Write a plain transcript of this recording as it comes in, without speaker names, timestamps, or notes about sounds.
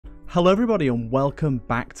Hello everybody and welcome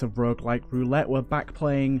back to Roguelike Roulette. We're back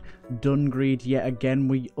playing Dungreed yet again.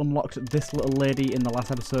 We unlocked this little lady in the last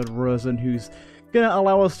episode, Rosen, who's going to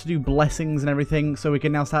allow us to do blessings and everything, so we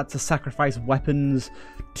can now start to sacrifice weapons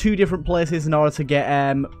to different places in order to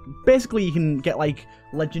get, basically you can get like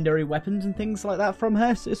legendary weapons and things like that from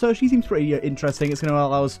her, so she seems pretty interesting. It's going to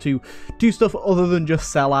allow us to do stuff other than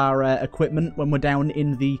just sell our equipment when we're down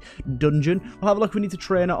in the dungeon. We'll have a look if we need to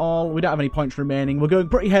train at all. We don't have any points remaining. We're going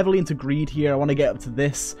pretty heavily into greed here. I want to get up to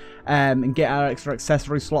this and get our extra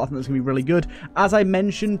accessory slot. I think that's going to be really good. As I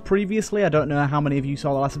mentioned previously, I don't know how many of you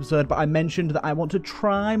saw the last episode, but I mentioned that I want to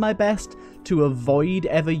try my best to avoid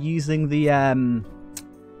ever using the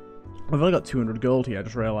I've only got 200 gold here, I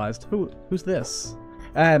just realised. Who's this?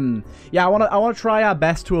 Yeah, I want to try our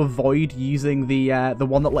best to avoid using the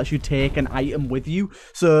one that lets you take an item with you.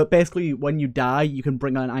 So basically, when you die, you can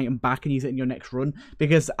bring an item back and use it in your next run,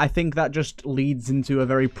 because I think that just leads into a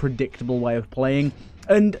very predictable way of playing.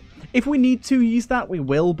 And if we need to use that, we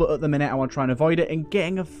will, but at the minute I want to try and avoid it, and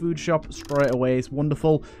getting a food shop straight away is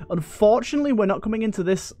wonderful. Unfortunately, we're not coming into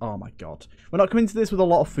this... Oh my god. We're not coming into this with a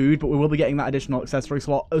lot of food, but we will be getting that additional accessory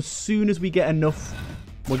slot. As soon as we get enough,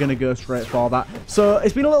 we're going to go straight for that. So,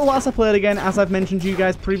 it's been a little while since I played again. As I've mentioned to you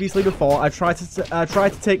guys previously before, I try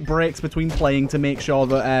to take breaks between playing to make sure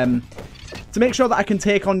that... I can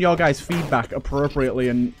take on your guys' feedback appropriately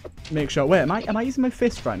and make sure... Wait, am I using my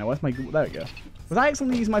fist right now? Where's my... There we go. Was I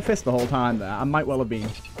accidentally using my fist the whole time there? I might well have been.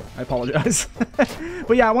 I apologise.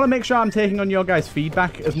 But yeah, I want to make sure I'm taking on your guys'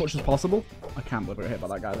 feedback as much as possible. I can't believe I got hit by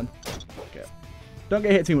that guy then. Okay. Don't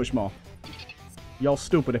get hit too much more. You're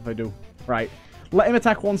stupid if I do. Right. Let him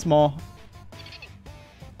attack once more.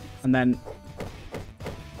 And then...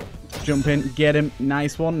 jump in. Get him.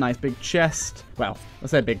 Nice one. Nice big chest. Well, I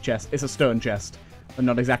say big chest. It's a stone chest. They're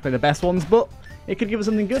not exactly the best ones, but... it could give us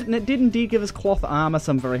something good, and it did indeed give us cloth armor,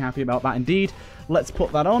 so I'm very happy about that indeed. Let's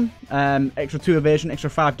put that on. Extra 2 evasion, extra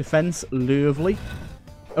 5 defense. Lovely.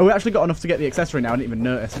 Oh, we actually got enough to get the accessory now. I didn't even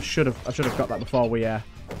notice. I should have got that before we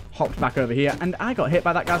hopped back over here. And I got hit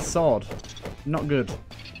by that guy's sword. Not good.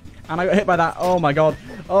 And I got hit by that. Oh my god.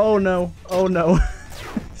 Oh no. Oh no.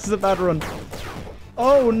 This is a bad run.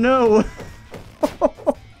 Oh no.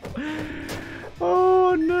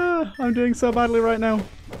 Oh no. I'm doing so badly right now.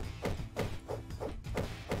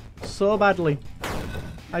 So badly.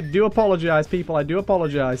 I do apologise, people. I do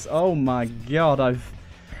apologise. Oh my god,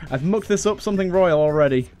 I've mucked this up something royal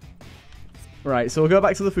already. Right, so we'll go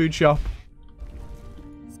back to the food shop.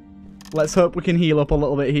 Let's hope we can heal up a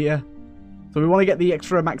little bit here. So we want to get the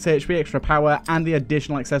extra max HP, extra power, and the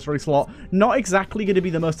additional accessory slot. Not exactly going to be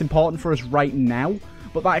the most important for us right now,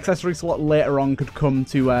 but that accessory slot later on could come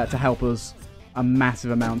to help us a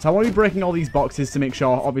massive amount. So I want to be breaking all these boxes to make sure,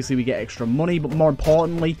 obviously, we get extra money, but more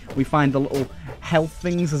importantly, we find the little health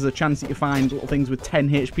things. There's a chance that you find little things with 10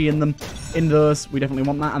 HP in them. In those, we definitely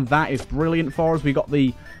want that, and that is brilliant for us. We got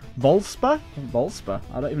the Volspa? Volspa?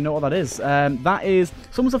 I don't even know what that is. That is,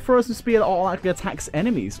 someone's a frozen spear that automatically attacks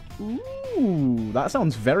enemies. Ooh, that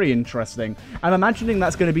sounds very interesting. I'm imagining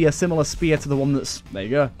that's going to be a similar spear to the one that's, there you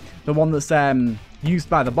go, the one that's used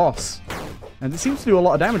by the boss. And it seems to do a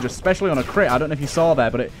lot of damage, especially on a crit. I don't know if you saw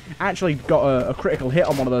there, but it actually got a critical hit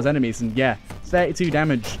on one of those enemies. And yeah, 32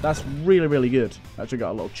 damage. That's really, really good. Actually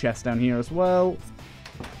got a little chest down here as well.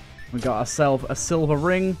 We got ourselves a silver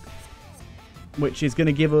ring, which is going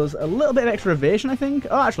to give us a little bit of extra evasion, I think.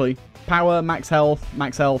 Oh, actually, power, max health,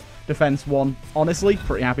 defense 1. Honestly,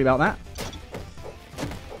 pretty happy about that.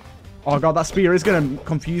 Oh god, that spear is going to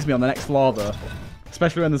confuse me on the next floor, though.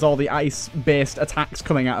 Especially when there's all the ice-based attacks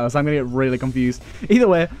coming at us. I'm going to get really confused. Either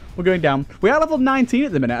way, we're going down. We are level 19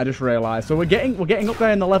 at the minute, I just realised. So we're getting up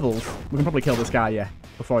there in the levels. We can probably kill this guy, yeah,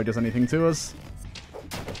 before he does anything to us.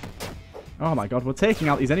 Oh my god, we're taking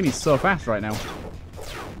out these enemies so fast right now.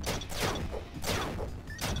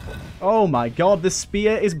 Oh my god, this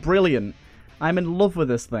spear is brilliant. I'm in love with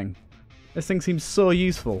this thing. This thing seems so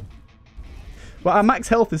useful. But our max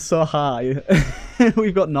health is so high.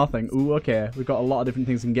 We've got nothing. Ooh, okay. We've got a lot of different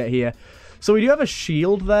things we can get here. So we do have a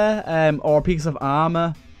shield there, or a piece of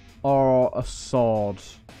armor, or a sword.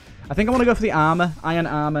 I think I want to go for the armor. Iron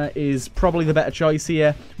armor is probably the better choice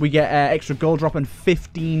here. We get extra gold drop and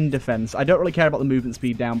 15 defense. I don't really care about the movement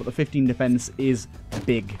speed down, but the 15 defense is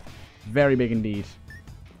big. Very big indeed.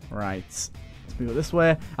 Right. Let's move it this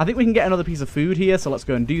way. I think we can get another piece of food here, so let's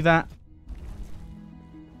go and do that.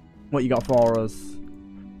 What you got for us?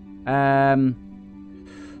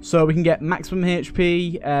 So we can get maximum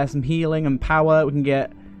HP, some healing and power. We can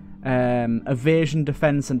get evasion,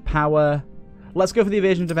 defense, and power. Let's go for the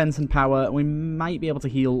evasion, defense, and power. We might be able to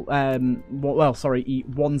heal, well, sorry, eat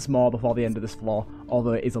once more before the end of this floor,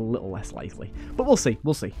 although it is a little less likely. But we'll see,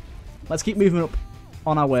 we'll see. Let's keep moving up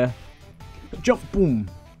on our way. Jump, boom.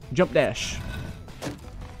 Jump dash.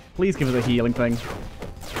 Please give us a healing thing.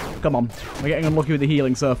 Come on. We're getting unlucky with the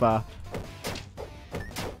healing so far.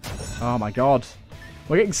 Oh my god.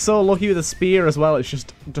 We're getting so lucky with the spear as well. It's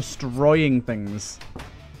just destroying things.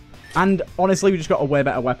 And honestly, we just got a way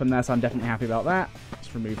better weapon there, so I'm definitely happy about that.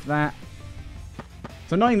 Let's remove that.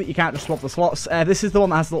 It's annoying that you can't just swap the slots. This is the one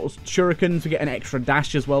that has the little shurikens. We get an extra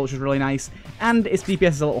dash as well, which is really nice. And its DPS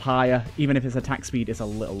is a little higher, even if its attack speed is a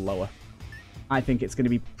little lower. I think it's going to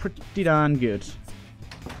be pretty darn good.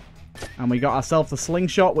 And we got ourselves the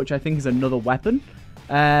slingshot, which I think is another weapon.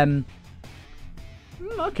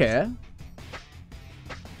 Okay.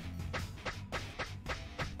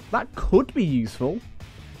 That could be useful.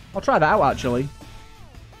 I'll try that out, actually.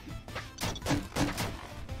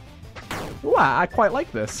 Ooh, I quite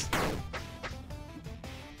like this.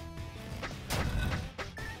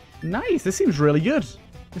 Nice. This seems really good.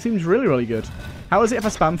 It seems really, really good. How is it if I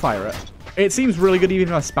spam fire it? It seems really good even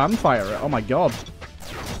if I spam fire it. Oh, my God.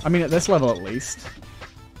 I mean, at this level, at least.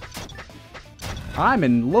 I'm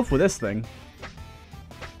in love with this thing.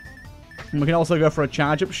 And we can also go for a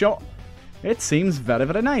charge-up shot. It seems very,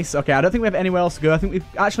 very nice. Okay, I don't think we have anywhere else to go. I think we've...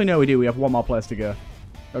 Actually, no, we do. We have one more place to go.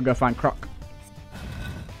 Gotta go find Croc.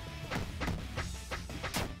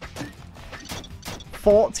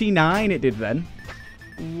 49 it did then.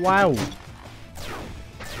 Wow.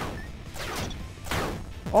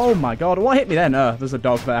 Oh my god. What hit me then? Oh, there's a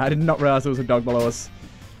dog there. I did not realize there was a dog below us.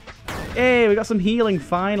 Hey, we got some healing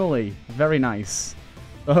finally. Very nice.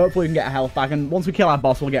 So hopefully we can get a health back. And once we kill our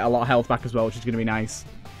boss, we'll get a lot of health back as well, which is going to be nice.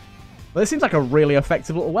 But this seems like a really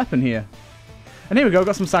effective little weapon here. And here we go.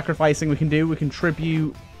 Got some sacrificing we can do. We can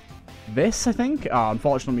tribute this, I think. Oh,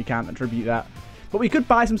 unfortunately, we can't attribute that. But we could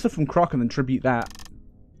buy some stuff from Croc and then tribute that.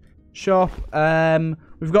 Shop.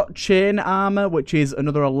 We've got chain armor, which is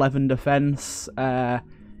another 11 defense.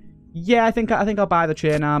 Yeah, I think I'll buy the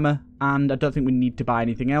chain armor, and I don't think we need to buy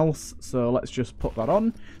anything else, so let's just put that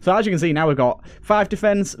on. So as you can see, now we've got 5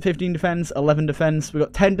 defense, 15 defense, 11 defense. We've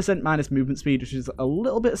got 10% minus movement speed, which is a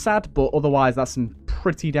little bit sad, but otherwise that's some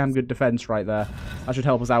pretty damn good defense right there. That should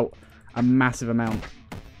help us out a massive amount.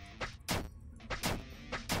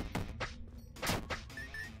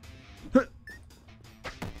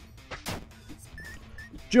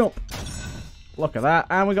 Jump. Look at that.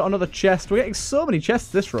 And we got another chest. We're getting so many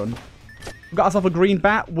chests this run. We've got ourselves a green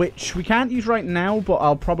bat, which we can't use right now, but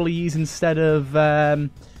I'll probably use instead of...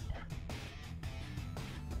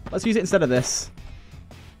 Let's use it instead of this.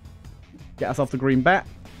 Get ourselves the green bat.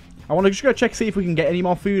 I want to just go check, see if we can get any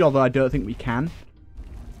more food, although I don't think we can.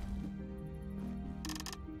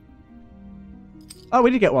 Oh,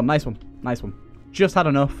 we did get one. Nice one. Nice one. Just had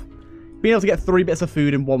enough. Being able to get 3 bits of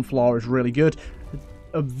food in one floor is really good.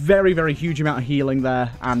 A very, very huge amount of healing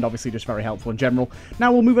there, and obviously just very helpful in general.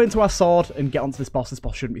 Now we'll move into our sword and get onto this boss. This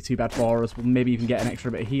boss shouldn't be too bad for us. We'll maybe even get an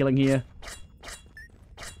extra bit of healing here.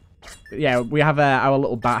 But yeah, we have our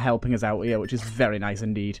little bat helping us out here, which is very nice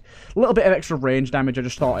indeed. A little bit of extra range damage. I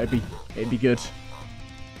just thought it'd be good.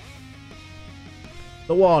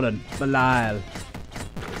 The Warden, Belial.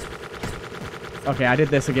 Okay, I did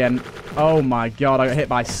this again. Oh my god, I got hit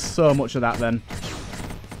by so much of that then.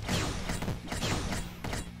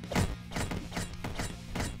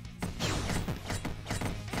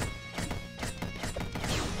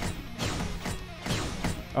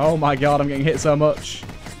 Oh my god, I'm getting hit so much.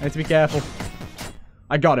 I need to be careful.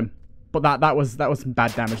 I got him. But that was some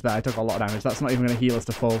bad damage there. I took a lot of damage. That's not even going to heal us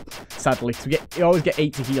to full, sadly. So you always get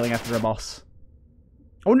 80 healing after a boss.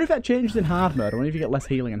 I wonder if that changed in hard mode. I wonder if you get less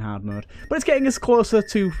healing in hard mode. But it's getting us closer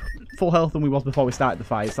to full health than we was before we started the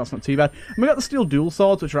fight, so that's not too bad. And we got the steel dual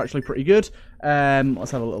swords, which are actually pretty good.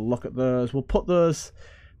 Let's have a little look at those. We'll put those...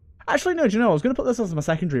 Actually, no, do you know, I was going to put this as my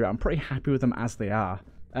secondary, but I'm pretty happy with them as they are.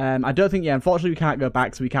 I don't think, yeah, unfortunately we can't go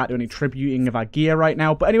back, so we can't do any tributing of our gear right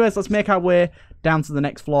now. But anyways, let's make our way down to the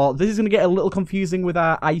next floor. This is going to get a little confusing with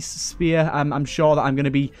our ice spear. I'm sure that I'm going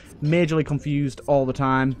to be majorly confused all the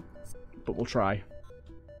time, but we'll try.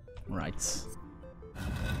 Right.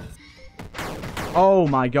 Oh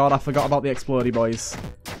my god, I forgot about the explodey boys.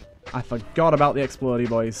 I forgot about the explodey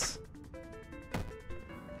boys.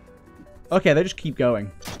 Okay, they just keep going.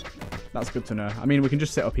 That's good to know. I mean, we can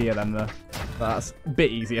just sit up here then, though. That's a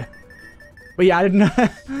bit easier. But yeah, I didn't.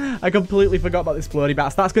 I completely forgot about the explodey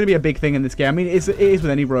bats. That's going to be a big thing in this game. I mean, it is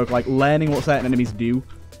with any rogue. Like, learning what certain enemies do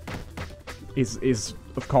is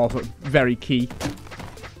of course, very key.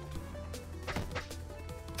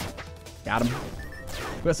 Got him.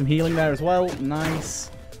 We've got some healing there as well.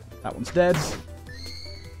 Nice. That one's dead.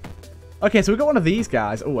 Okay, so we've got one of these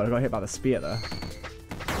guys. Oh, I got hit by the spear there.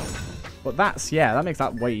 But that's, yeah, that makes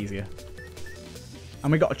that way easier.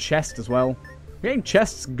 And we got a chest as well. We're getting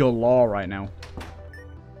chests galore right now.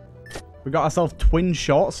 We got ourselves twin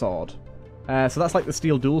short sword. So that's like the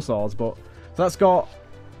steel dual swords, but... So that's got...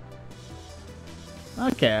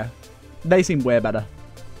 Okay. They seem way better.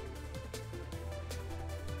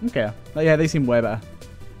 Okay. Yeah, they seem way better.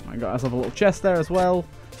 I got ourselves a little chest there as well.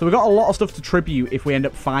 So we've got a lot of stuff to tribute if we end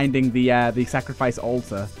up finding the sacrifice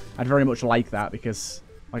altar. I'd very much like that because,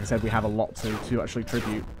 like I said, we have a lot to actually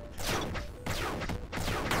tribute.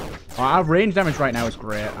 Our range damage right now is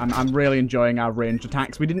great. I'm really enjoying our ranged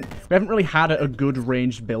attacks. We haven't really had a good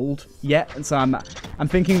ranged build yet, and so I'm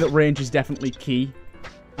thinking that range is definitely key.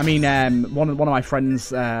 I mean, one of my friends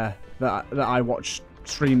that I watch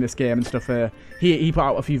stream this game and stuff, he put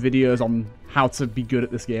out a few videos on how to be good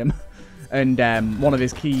at this game, and one of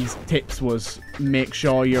his key tips was make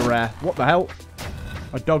sure you're what the hell?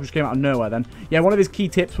 A dog just came out of nowhere. Then yeah, one of his key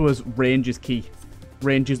tips was range is key.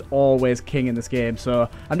 Range is always king in this game, so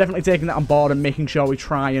I'm definitely taking that on board and making sure we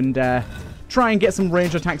try and get some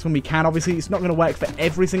ranged attacks when we can. Obviously, it's not going to work for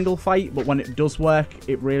every single fight, but when it does work,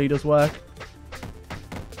 it really does work.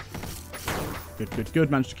 Good.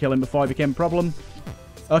 Managed to kill him before it became a problem.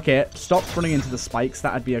 Okay, stop running into the spikes.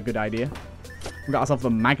 That'd be a good idea. We got ourselves the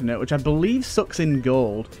magnet, which I believe sucks in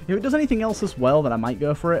gold. If it does anything else as well, then I might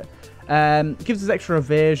go for it. Gives us extra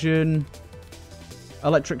evasion,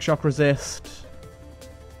 electric shock resist.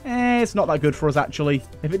 It's not that good for us, actually.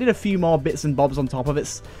 If it did a few more bits and bobs on top of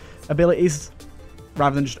its abilities,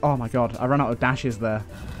 rather than just... Oh, my God. I ran out of dashes there.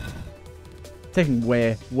 Taking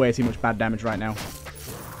way too much bad damage right now.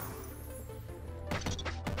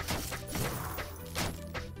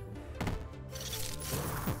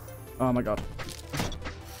 Oh, my God.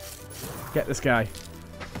 Get this guy.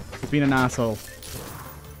 He's been an asshole.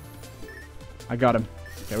 I got him.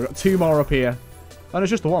 Okay, we've got two more up here. Oh, no, it's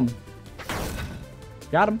just the one.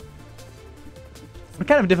 Got him. A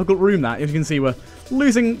kind of a difficult room, that. As you can see, we're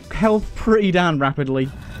losing health pretty damn rapidly.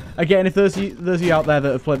 Again, if those of you out there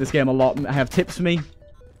that have played this game a lot have tips for me,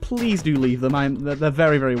 please do leave them. They're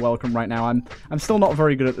very, very welcome right now. I'm still not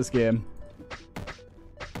very good at this game.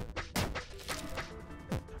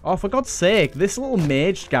 Oh, for God's sake, this little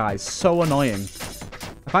mage guy is so annoying.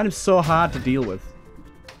 I find him so hard to deal with.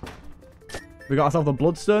 We got ourselves a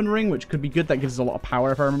bloodstone ring, which could be good. That gives us a lot of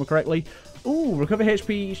power, if I remember correctly. Ooh, recover HP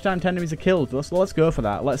each time 10 enemies are killed. Let's go for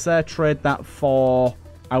that. Let's trade that for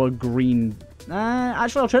our green...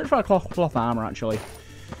 actually, I'll trade it for our cloth armor, actually.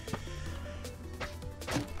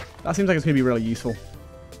 That seems like it's going to be really useful.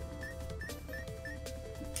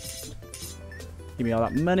 Give me all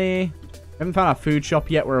that money. We haven't found our food shop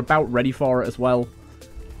yet. We're about ready for it as well.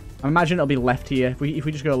 I imagine it'll be left here. If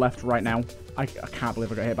we just go left right now. I can't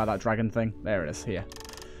believe I got hit by that dragon thing. There it is, here.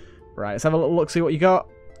 Right, let's have a little look, see what you got.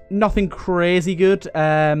 Nothing crazy good.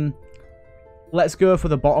 Let's go for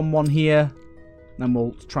the bottom one here. Then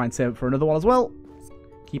we'll try and save it for another one as well.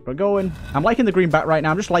 Keep her going. I'm liking the green bat right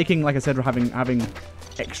now. I'm just liking, like I said, having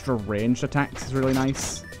extra ranged attacks is really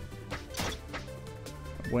nice.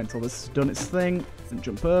 Wait until this has done its thing. And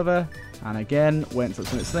jump over. And again, wait until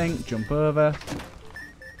it's done its thing. Jump over.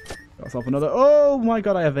 Got myself another. Oh my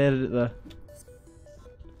God, I evaded it there.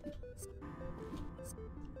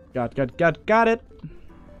 Got it.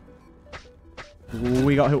 Who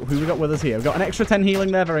we got with us here? We've got an extra 10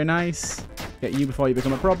 healing there. Very nice. Get you before you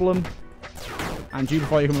become a problem. And you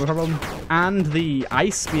before you become a problem. And the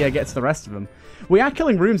ice spear gets the rest of them. We are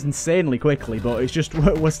killing rooms insanely quickly, but it's just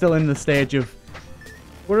we're still in the stage of...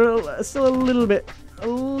 We're still a little bit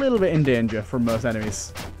in danger from most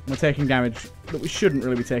enemies. We're taking damage that we shouldn't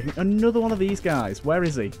really be taking. Another one of these guys. Where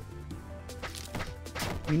is he?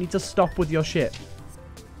 You need to stop with your shit.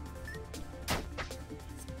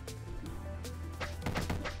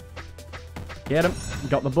 Get him.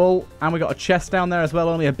 Got the bull. And we got a chest down there as well.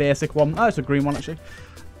 Only a basic one. Oh, it's a green one, actually.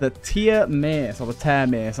 The tear mace, or the tear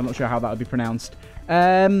mace. I'm not sure how that would be pronounced.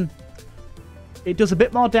 It does a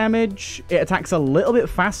bit more damage. It attacks a little bit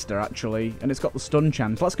faster, actually. And it's got the stun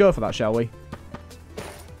chance. Let's go for that, shall we?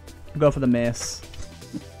 Go for the mace.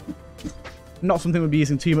 Not something we'll be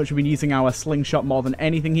using too much. We've been using our slingshot more than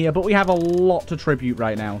anything here. But we have a lot to tribute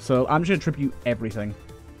right now. So I'm just going to tribute everything.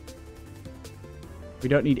 We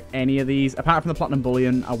don't need any of these. Apart from the platinum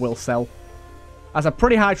bullion, I will sell. That's a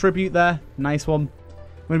pretty high tribute there. Nice one.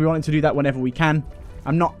 We're going to be wanting to do that whenever we can.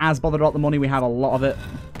 I'm not as bothered about the money. We have a lot of it.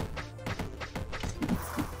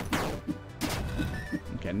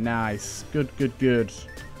 Okay, nice. Good.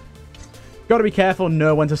 Got to be careful and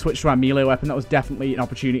know when to switch to our melee weapon. That was definitely an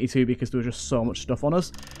opportunity too because there was just so much stuff on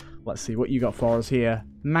us. Let's see what you got for us here.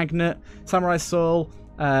 Magnet, Samurai Soul.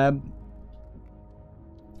 It's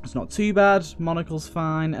not too bad. Monocle's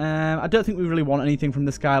fine. I don't think we really want anything from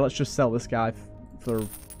this guy. Let's just sell this guy for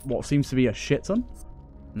what seems to be a shit ton.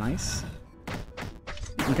 Nice.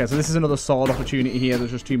 Okay, so this is another sword opportunity here.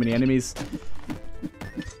 There's just too many enemies.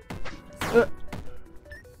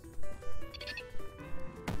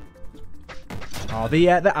 Oh,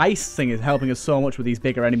 the ice thing is helping us so much with these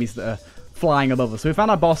bigger enemies that are flying above us. So we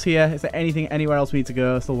found our boss here. Is there anything anywhere else we need to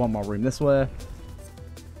go? Still one more room this way.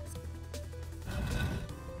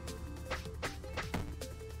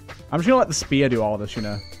 I'm just going to let the spear do all of this, you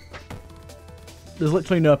know. There's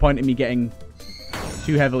literally no point in me getting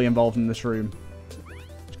too heavily involved in this room.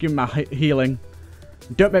 Just give me my healing.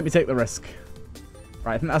 Don't make me take the risk.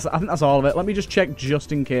 Right, I think that's all of it. Let me just check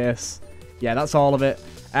just in case. Yeah, that's all of it.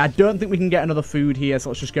 I don't think we can get another food here, so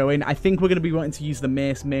let's just go in. I think we're going to be wanting to use the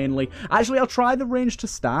mace mainly. Actually, I'll try the range to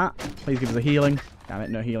start. Please give us a healing. Damn it,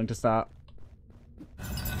 no healing to start.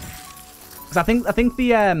 Because I think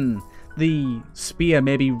the spear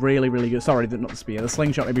may be really, really good. Sorry, not the spear. The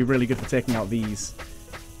slingshot may be really good for taking out these.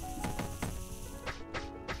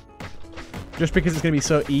 Just because it's going to be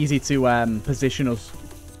so easy to position us.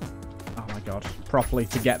 Oh my god. Properly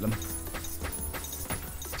to get them.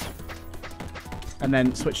 And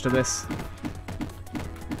then switch to this.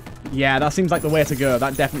 Yeah, that seems like the way to go.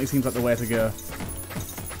 That definitely seems like the way to go.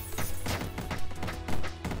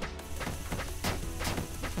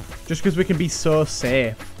 Just because we can be so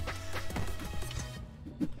safe.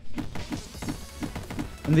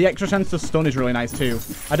 And the extra chance to stun is really nice too.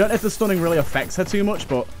 I don't know if the stunning really affects her too much,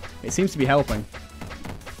 but it seems to be helping.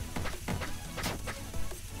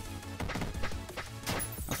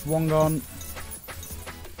 That's one gone.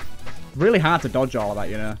 Really hard to dodge all of that,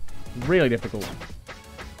 you know. Really difficult.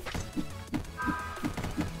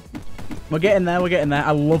 We're getting there, we're getting there.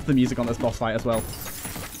 I love the music on this boss fight as well.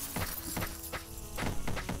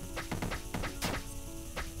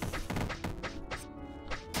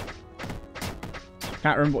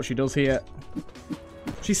 Can't remember what she does here.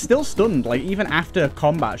 She's still stunned. Like, even after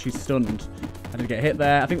combat, she's stunned. I did get hit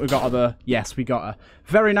there. I think we got her there. Yes, we got her.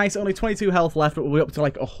 Very nice. Only 22 health left, but we'll be up to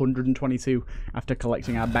like 122 after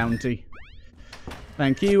collecting our bounty.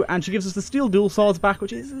 Thank you. And she gives us the steel dual swords back,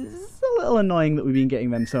 which is a little annoying that we've been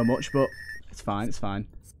getting them so much, but it's fine. It's fine.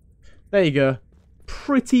 There you go.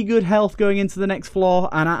 Pretty good health going into the next floor,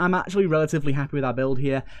 and I'm actually relatively happy with our build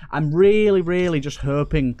here. I'm really, really just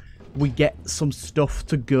hoping we get some stuff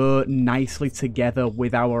to go nicely together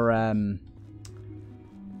with our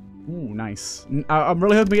ooh, nice. I'm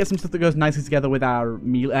really hoping we get some stuff that goes nicely together with our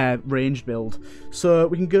ranged build. So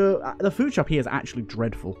we can go... The food shop here is actually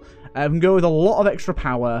dreadful. We can go with a lot of extra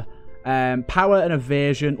power. Power and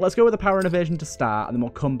evasion. Let's go with the power and evasion to start, and then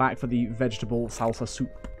we'll come back for the vegetable salsa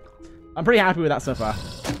soup. I'm pretty happy with that so far.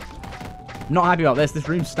 Not happy about this. This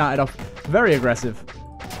room started off very aggressive.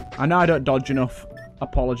 I know I don't dodge enough.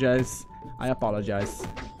 Apologise. I apologise.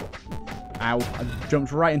 Ow. I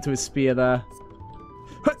jumped right into his spear there.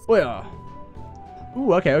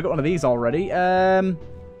 Ooh, okay, we got one of these already.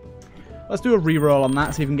 Let's do a reroll on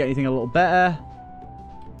that, see if we can get anything a little better.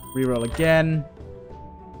 Reroll again.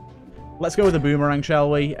 Let's go with the boomerang,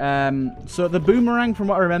 shall we? So the boomerang, from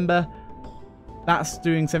what I remember, that's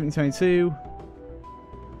doing 1722.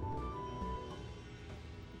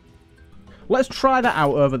 Let's try that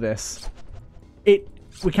out over this.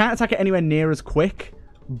 We can't attack it anywhere near as quick,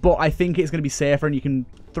 but I think it's going to be safer and you can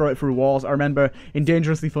throw it through walls. I remember in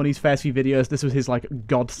Dangerously Funny's first few videos, this was his like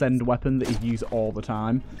godsend weapon that he'd use all the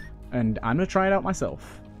time. And I'm going to try it out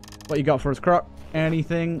myself. What you got for us, Croc?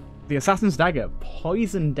 Anything? The Assassin's Dagger.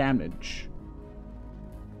 Poison damage.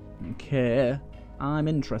 Okay. I'm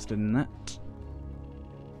interested in that.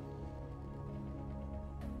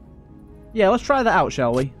 Yeah, let's try that out,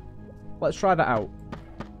 shall we? Let's try that out.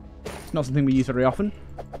 It's not something we use very often.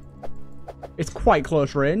 It's quite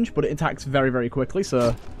close range, but it attacks very, very quickly,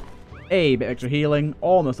 so a bit extra healing.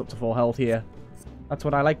 Almost up to full health here. That's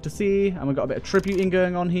what I like to see. And we've got a bit of tributing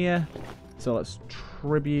going on here. So let's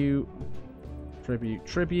tribute. Let's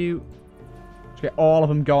get all of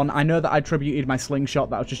them gone. I know that I tributed my slingshot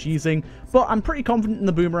that I was just using, but I'm pretty confident in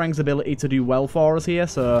the boomerang's ability to do well for us here,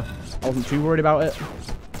 so I wasn't too worried about it.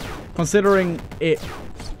 Considering it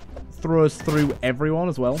throws through everyone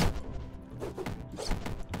as well.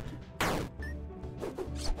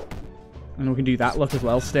 And we can do that look as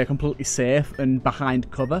well. Stay completely safe and behind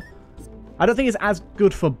cover. I don't think it's as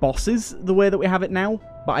good for bosses the way that we have it now,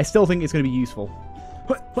 but I still think it's going to be useful.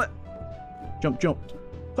 Jump, jump.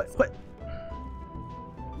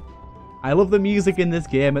 I love the music in this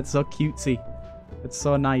game. It's so cutesy. It's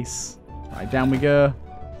so nice. Right, down we go.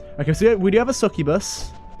 Okay, so we do have a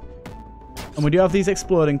succubus. And we do have these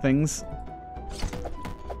exploding things.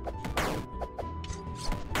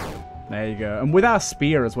 There you go. And with our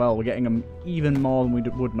spear as well, we're getting them even more than we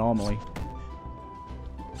would normally.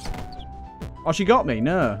 Oh, she got me?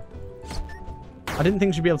 No. I didn't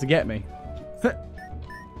think she'd be able to get me.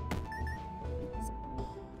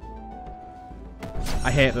 I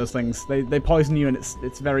hate those things. They poison you and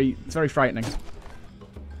it's very frightening.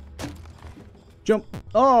 Jump.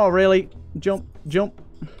 Oh, really? Jump, jump.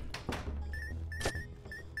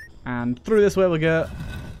 And through this way we go.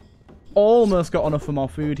 Almost got enough for more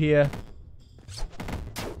food here.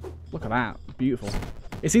 Look at that. Beautiful.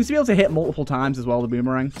 It seems to be able to hit multiple times as well, the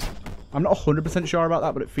boomerang. I'm not 100% sure about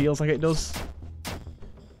that, but it feels like it does.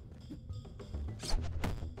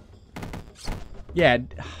 Yeah,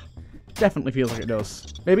 definitely feels like it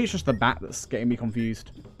does. Maybe it's just the bat that's getting me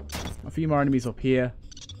confused. A few more enemies up here.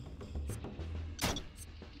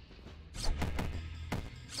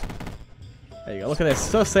 There you go. Look at this.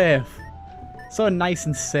 So safe. So nice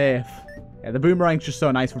and safe. Yeah, the boomerang's just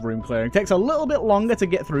so nice for room clearing. It takes a little bit longer to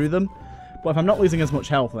get through them. But if I'm not losing as much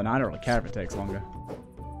health, then I don't really care if it takes longer.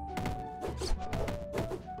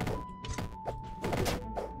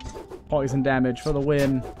 Poison damage for the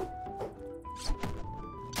win.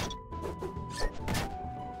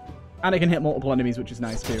 And it can hit multiple enemies, which is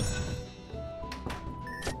nice too.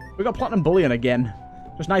 We got Platinum Bullion again.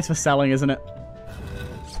 Just nice for selling, isn't it?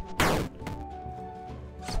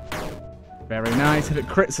 Very nice. If it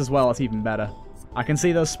crits as well, that's even better. I can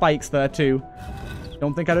see those spikes there too.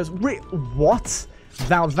 Don't think I just... What?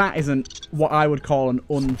 Now that isn't what I would call an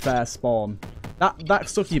unfair spawn. That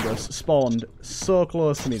succubus spawned so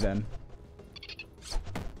close to me then.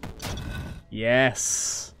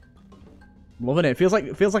 Yes. Loving it. Feels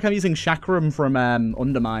like I'm using Chakram from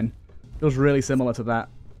Undermine. Feels really similar to that.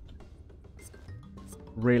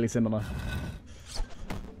 Really similar.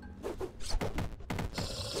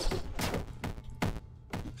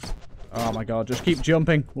 Oh my god, just keep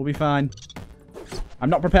jumping. We'll be fine. I'm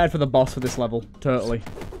not prepared for the boss for this level. Totally.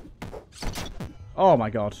 Oh my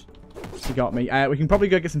god. He got me. We can probably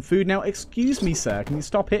go get some food now. Excuse me, sir. Can you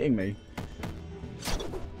stop hitting me?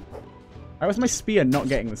 How was my spear not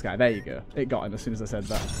getting this guy? There you go. It got him as soon as I said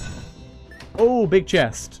that. Oh, big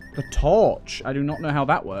chest. The torch. I do not know how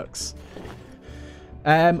that works.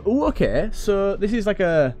 Oh, okay. So this is like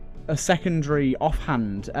a secondary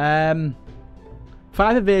offhand. 5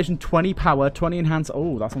 evasion, 20 power, 20 enhance.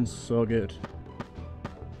 Oh, that sounds so good.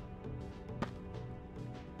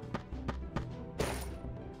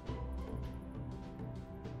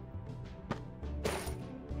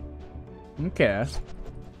 Okay.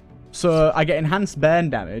 So I get enhanced burn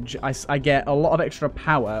damage. I get a lot of extra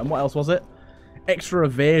power. And what else was it? Extra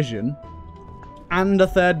evasion. And a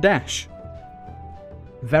third dash.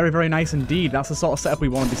 Very, very nice indeed. That's the sort of setup we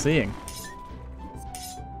want to be seeing.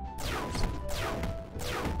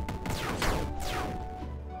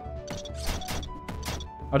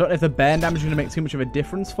 I don't know if the burn damage is going to make too much of a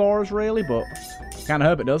difference for us, really, but can't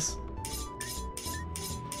hope it does.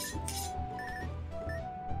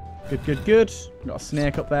 Good, good, good. Got a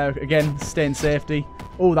snake up there. Again, stay in safety.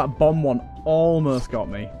 Oh, that bomb one almost got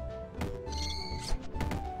me.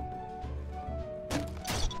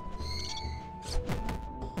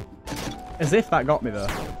 As if that got me, though.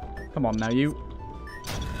 Come on now, you.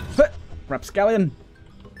 Rapscallion.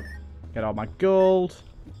 Get all my gold.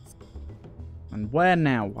 And where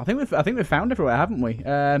now? I think we've found everywhere, haven't we?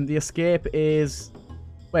 The escape is...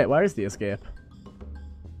 Wait, where is the escape?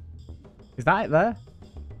 Is that it there?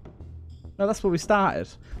 No, that's where we started.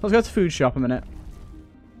 Let's go to food shop a minute.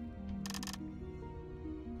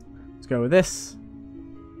 Let's go with this.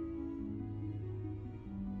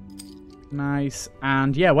 Nice.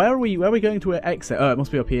 And yeah, where are we going to exit? Oh, it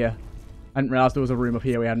must be up here. I didn't realise there was a room up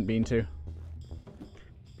here we hadn't been to.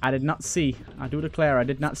 I did not see. I do declare I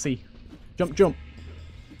did not see. Jump, jump.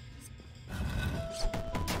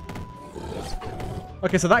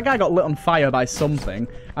 Okay, so that guy got lit on fire by something.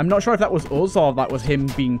 I'm not sure if that was us or if that was him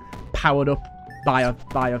being powered up by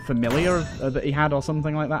a familiar that he had or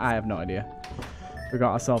something like that. I have no idea. We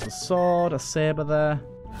got ourselves a sword, a saber there.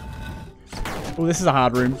 Oh, this is a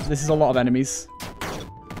hard room. This is a lot of enemies.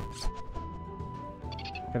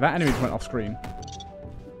 Okay, that enemy just went off screen.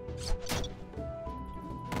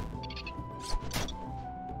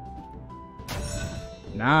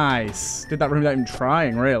 Nice. Did that room without even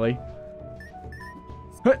trying, really.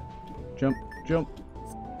 Jump, jump.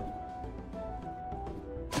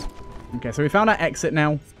 Okay, so we found our exit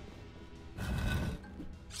now.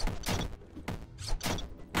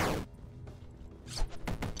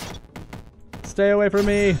 Stay away from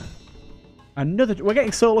me. Another... We're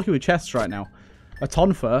getting so lucky with chests right now. A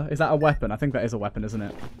tonfa? Is that a weapon? I think that is a weapon, isn't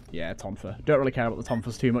it? Yeah, tonfa. Don't really care about the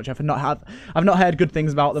tonfas too much. I've not heard good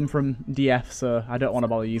things about them from DF, so I don't want to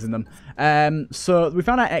bother using them. So we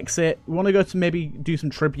found our exit. We want to go to maybe do some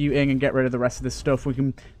tributing and get rid of the rest of this stuff. We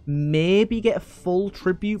can maybe get full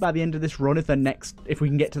tribute by the end of this run if we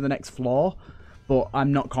can get to the next floor. But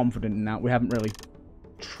I'm not confident in that. We haven't really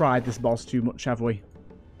tried this boss too much, have we?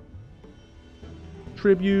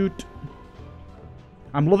 Tribute.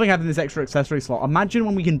 I'm loving having this extra accessory slot. Imagine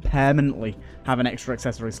when we can permanently have an extra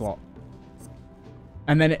accessory slot.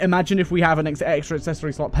 And then imagine if we have an extra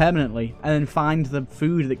accessory slot permanently and then find the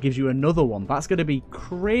food that gives you another one. That's going to be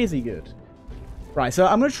crazy good. Right, so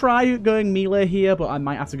I'm going to try going melee here, but I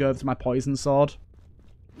might have to go over to my poison sword.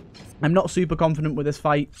 I'm not super confident with this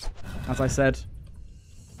fight, as I said.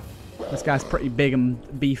 This guy's pretty big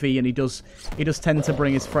and beefy, and he does tend to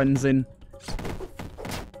bring his friends in.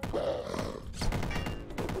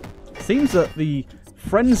 Seems that the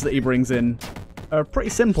friends that he brings in are pretty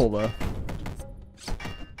simple, though.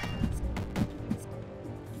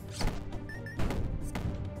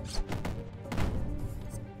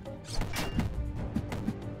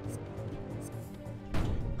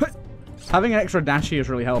 Having an extra dash here is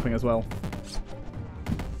really helping as well.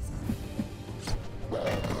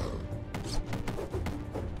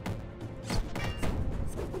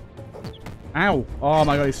 Ow! Oh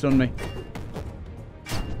my god, he stunned me.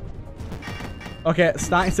 Okay,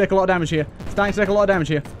 starting to take a lot of damage here. Starting to take a lot of damage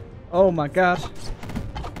here. Oh my god.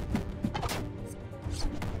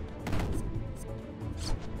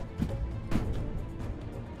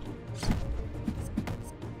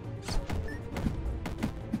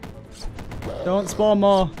 Don't spawn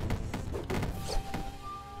more.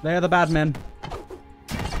 They're the bad men.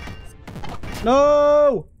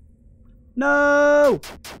 No! No!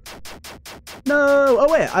 No! Oh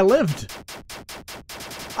wait, I lived.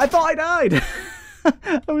 I thought I died.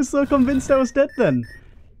 I was so convinced I was dead then.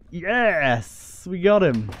 Yes! We got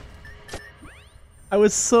him. I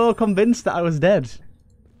was so convinced that I was dead.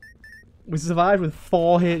 We survived with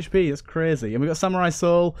 4 HP. That's crazy. And we got Samurai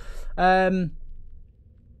Soul. That'd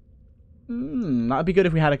be good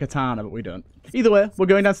if we had a katana, but we don't. Either way, we're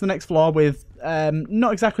going down to the next floor with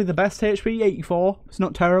not exactly the best HP, 84. It's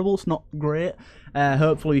not terrible. It's not great.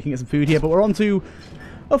 Hopefully we can get some food here. But we're on to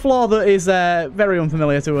a floor that is very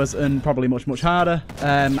unfamiliar to us and probably much, much harder.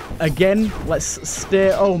 Again, let's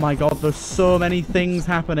stay... Oh my god, there's so many things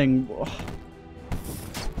happening.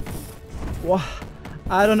 What?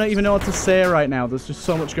 I don't even know what to say right now. There's just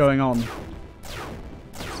so much going on.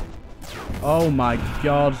 Oh my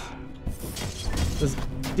god. There's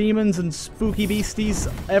demons and spooky beasties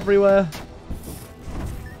everywhere.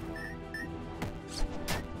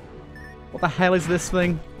 What the hell is this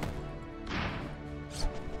thing?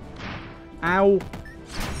 Ow.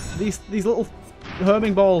 These little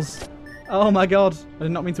homing balls. Oh my god. I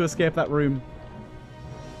did not mean to escape that room.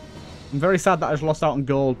 I'm very sad that I just lost out on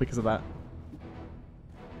gold because of that.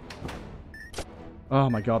 Oh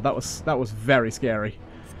my god, that was very scary.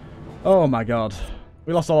 Oh my god.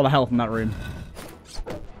 We lost a lot of health in that room.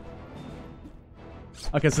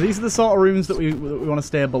 Okay, so these are the sort of rooms that we want to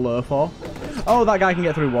stay below for. Oh, that guy can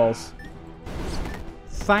get through walls.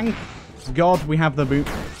 Thank god we have the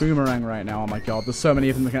boomerang right now. Oh my god, there's so many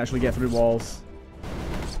of them that can actually get through walls.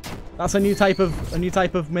 That's a new type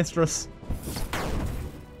of mistress.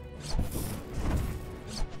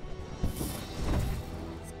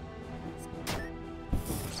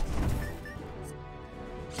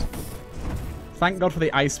 Thank god for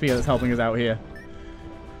the ice spear that's helping us out here.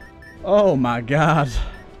 Oh my god.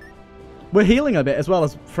 We're healing a bit as well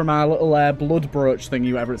as from our little blood brooch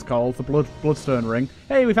thingy, whatever it's called. The bloodstone ring.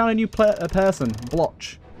 Hey, we found a new person.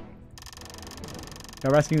 Blotch. They're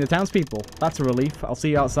rescuing the townspeople. That's a relief. I'll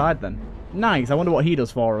see you outside then. Nice. I wonder what he does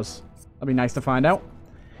for us. That'd be nice to find out.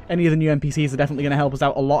 Any of the new NPCs are definitely going to help us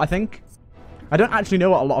out a lot, I think. I don't actually know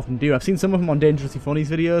what a lot of them do. I've seen some of them on Dangerously Funny's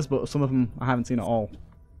videos, but some of them I haven't seen at all.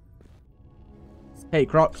 Hey,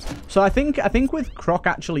 Croc. So I think with Croc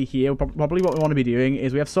actually here, probably what we want to be doing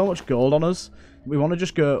is we have so much gold on us. We want to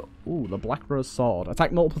just go... Ooh, the Black Rose Sword.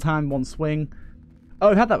 Attack multiple times, one swing. Oh,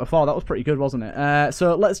 we've had that before. That was pretty good, wasn't it?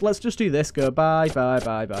 So let's just do this. Go bye, bye,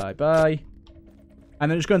 bye, bye, bye. And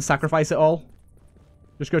then just go and sacrifice it all.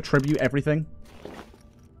 Just go tribute everything.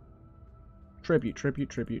 Tribute, tribute,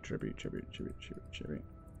 tribute, tribute, tribute, tribute, tribute, tribute.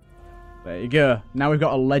 There you go. Now we've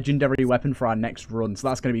got a legendary weapon for our next run, so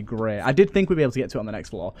that's going to be great. I did think we'd be able to get to it on the next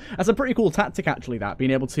floor. That's a pretty cool tactic, actually, that.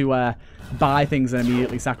 Being able to buy things and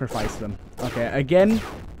immediately sacrifice them. Okay, again,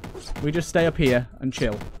 we just stay up here and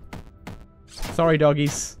chill. Sorry,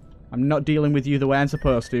 doggies. I'm not dealing with you the way I'm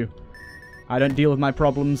supposed to. I don't deal with my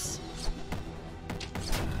problems.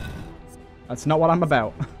 That's not what I'm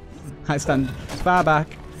about. I stand far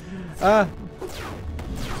back.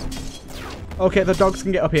 Okay, the dogs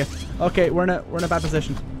can get up here. Okay, we're in a bad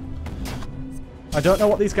position. I don't know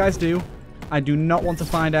what these guys do. I do not want to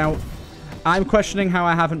find out. I'm questioning how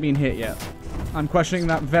I haven't been hit yet. I'm questioning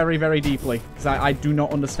that very, very deeply. Because I do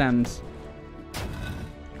not understand.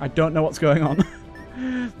 I don't know what's going on.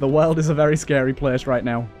 The world is a very scary place right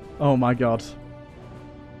now. Oh my god.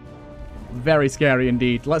 Very scary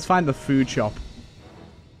indeed. Let's find the food shop.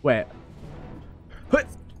 Wait.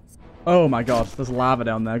 Oh my god. There's lava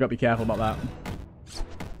down there. I've got to be careful about that.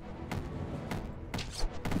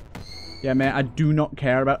 Yeah, mate, I do not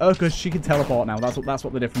care about... Oh, because she can teleport now. That's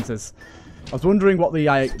what the difference is. I was wondering what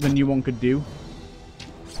the new one could do.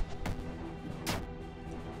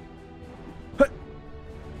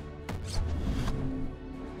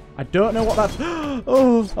 I don't know what that...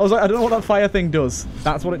 Oh, I was like, I don't know what that fire thing does.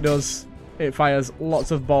 That's what it does. It fires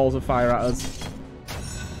lots of balls of fire at us.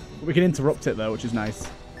 We can interrupt it, though, which is nice.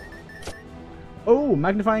 Oh,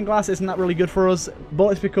 magnifying glass. Isn't that really good for us?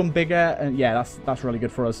 Bullets become bigger. And yeah, that's really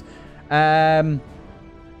good for us. I'm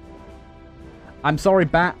sorry,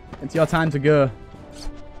 Bat. It's your time to go.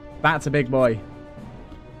 Bat's a big boy.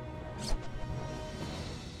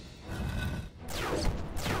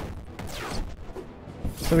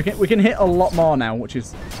 So we can hit a lot more now, which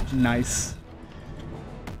is nice.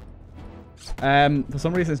 For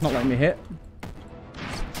some reason, it's not letting me hit.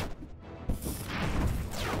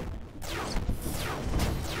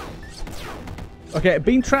 Okay,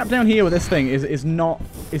 being trapped down here with this thing is not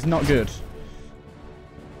good.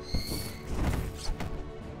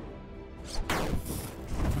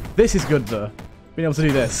 This is good though. Being able to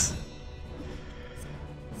do this.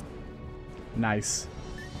 Nice.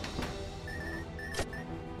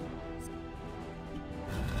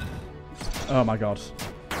 Oh my god.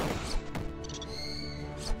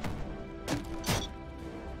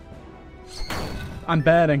 I'm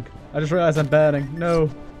burning. I just realized I'm burning. No.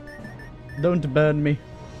 Don't burn me.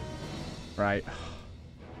 Right.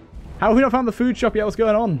 How have we not found the food shop yet? What's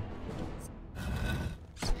going on?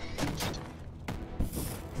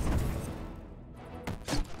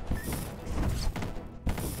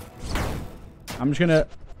 I'm just gonna...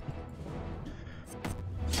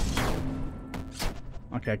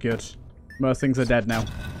 Okay, good. Most things are dead now.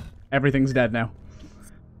 Everything's dead now.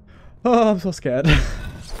 Oh, I'm so scared.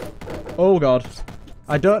 Oh, God.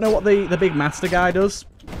 I don't know what the big master guy does.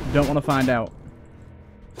 Don't want to find out.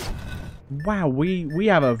 Wow, we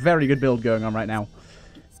have a very good build going on right now.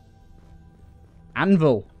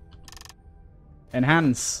 Anvil.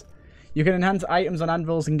 Enhance. You can enhance items on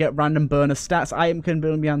anvils and get random bonus stats. Item can be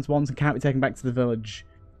enhanced once and can't be taken back to the village.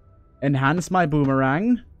 Enhance my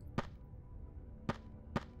boomerang.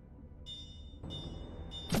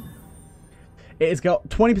 It has got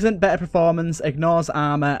 20% better performance, ignores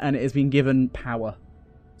armor, and it has been given power.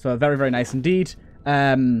 So very, very nice indeed.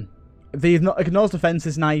 The ignores defense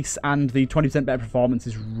is nice, and the 20% better performance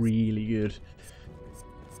is really good.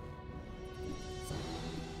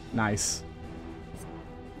 Nice.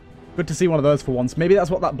 Good to see one of those for once. Maybe that's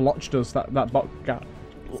what that Blotch does. That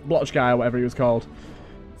Blotch guy, or whatever he was called.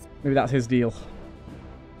 Maybe that's his deal.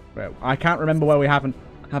 Right, I can't remember where we haven't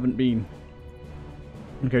been.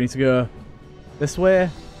 Okay, we need to go this way,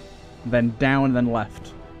 then down, and then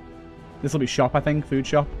left. This will be shop, I think. Food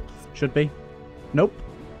shop. Should be. Nope.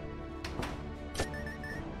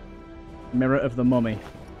 Mirror of the Mummy.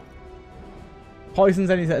 Poisons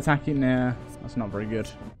enemies that attack you. Nah, that's not very good.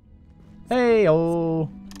 Hey, oh.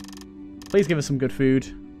 Please give us some good food.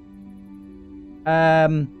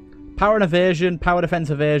 Power and evasion. Power defense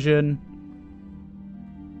evasion.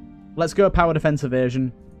 Let's go power defense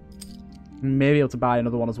evasion. Maybe able to buy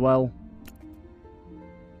another one as well.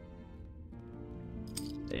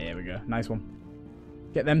 There we go. Nice one.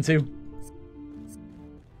 Get them too.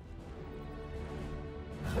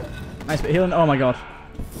 Nice bit of healing. Oh my god.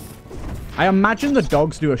 I imagine the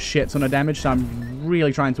dogs do a shit ton of damage, so I'm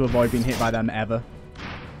really trying to avoid being hit by them ever.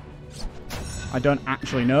 I don't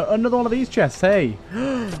actually know. Another one of these chests. Hey.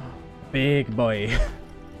 Big boy.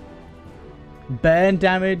 Burn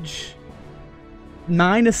damage.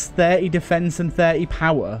 Minus 30 defense and 30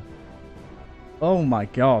 power. Oh my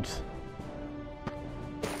god.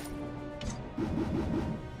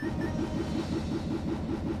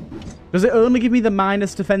 Does it only give me the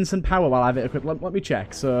minus defense and power while I have it equipped? Let me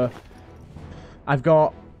check. So, I've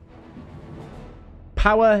got...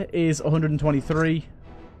 Power is 123.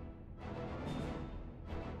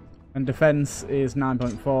 And defense is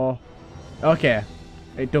 9.4. Okay.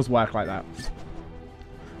 It does work like that.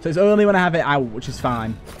 So it's only when I have it out, which is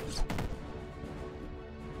fine.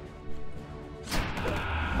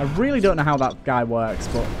 I really don't know how that guy works,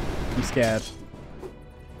 but I'm scared.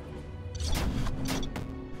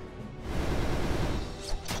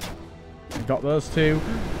 Got those two.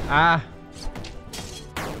 Ah.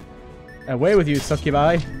 Away with you,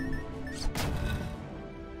 succubi. Give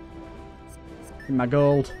me my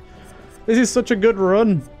gold. This is such a good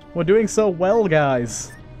run. We're doing so well,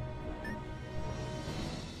 guys.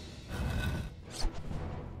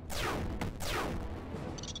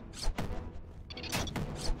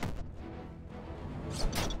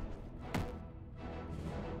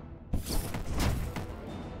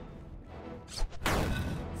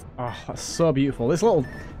 Oh, that's so beautiful. This little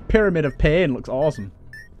pyramid of pain looks awesome.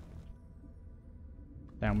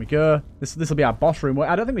 Down we go. This will be our boss room.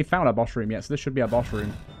 I don't think we found our boss room yet, so this should be our boss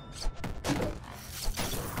room.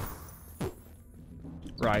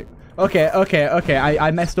 Right. Okay.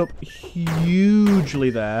 I messed up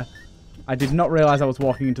hugely there. I did not realise I was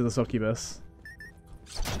walking into the succubus.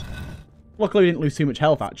 Luckily, we didn't lose too much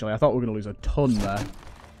health, actually. I thought we were going to lose a ton there.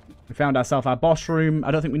 We found ourselves our boss room.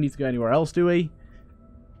 I don't think we need to go anywhere else, do we?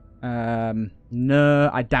 No,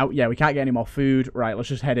 I doubt. Yeah, we can't get any more food. Right, let's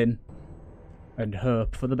just head in and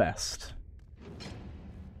hope for the best.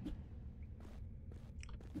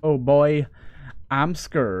 Oh boy, I'm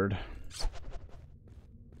scared.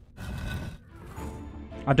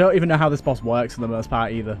 I don't even know how this boss works for the most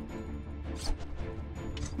part either.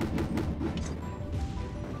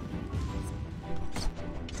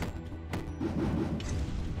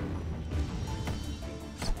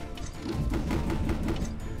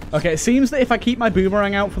 Okay, it seems that if I keep my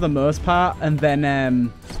boomerang out for the most part, and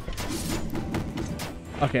then,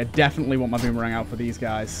 okay, I definitely want my boomerang out for these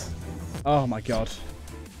guys. Oh my god.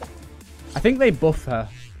 I think they buff her.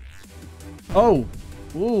 Oh.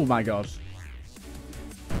 Oh my god.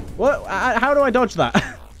 What? How do I dodge that?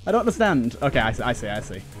 I don't understand. Okay, I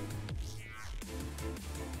see.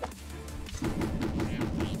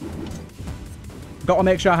 Got to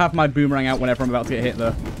make sure I have my boomerang out whenever I'm about to get hit,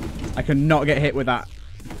 though. I cannot get hit with that.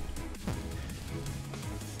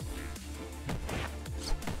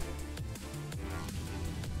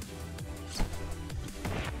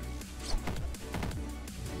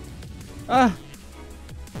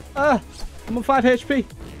 I'm on 5 HP.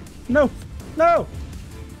 No. No.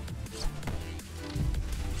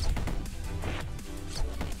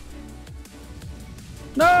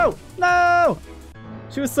 No. No.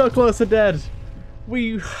 She was so close to dead.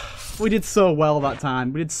 We did so well that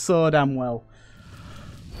time. We did so damn well.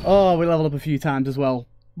 Oh, we leveled up a few times as well.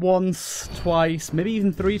 Once, twice, maybe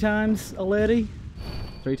even 3 times a lady.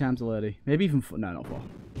 3 times a lady. Maybe even no, not 4.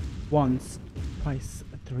 Once, twice,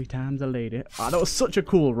 3 times a lady. Ah, that was such a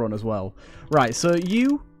cool run as well. Right, so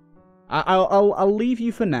you, I'll leave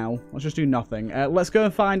you for now. Let's just do nothing. Let's go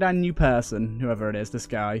and find our new person, whoever it is. This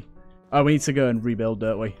guy. Oh, we need to go and rebuild,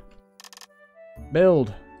 don't we?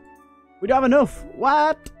 Build. We don't have enough.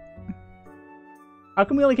 What? How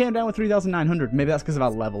come we only came down with 3,900? Maybe that's because of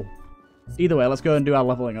our level. Either way, let's go and do our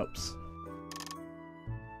leveling ups.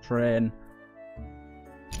 Train.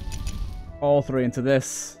 All 3 into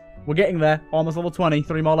this. We're getting there. Almost level 20.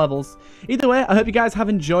 3 more levels. Either way, I hope you guys have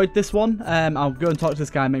enjoyed this one. I'll go and talk to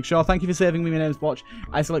this guy and make sure. Thank you for saving me. My name's Watch.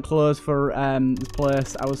 I select clothes for this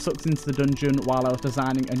place. I was sucked into the dungeon while I was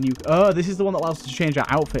designing a new... Oh, this is the one that allows us to change our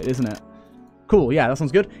outfit, isn't it? Cool. Yeah, that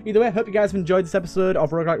sounds good. Either way, I hope you guys have enjoyed this episode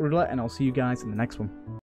of Roguelike Roulette, and I'll see you guys in the next one.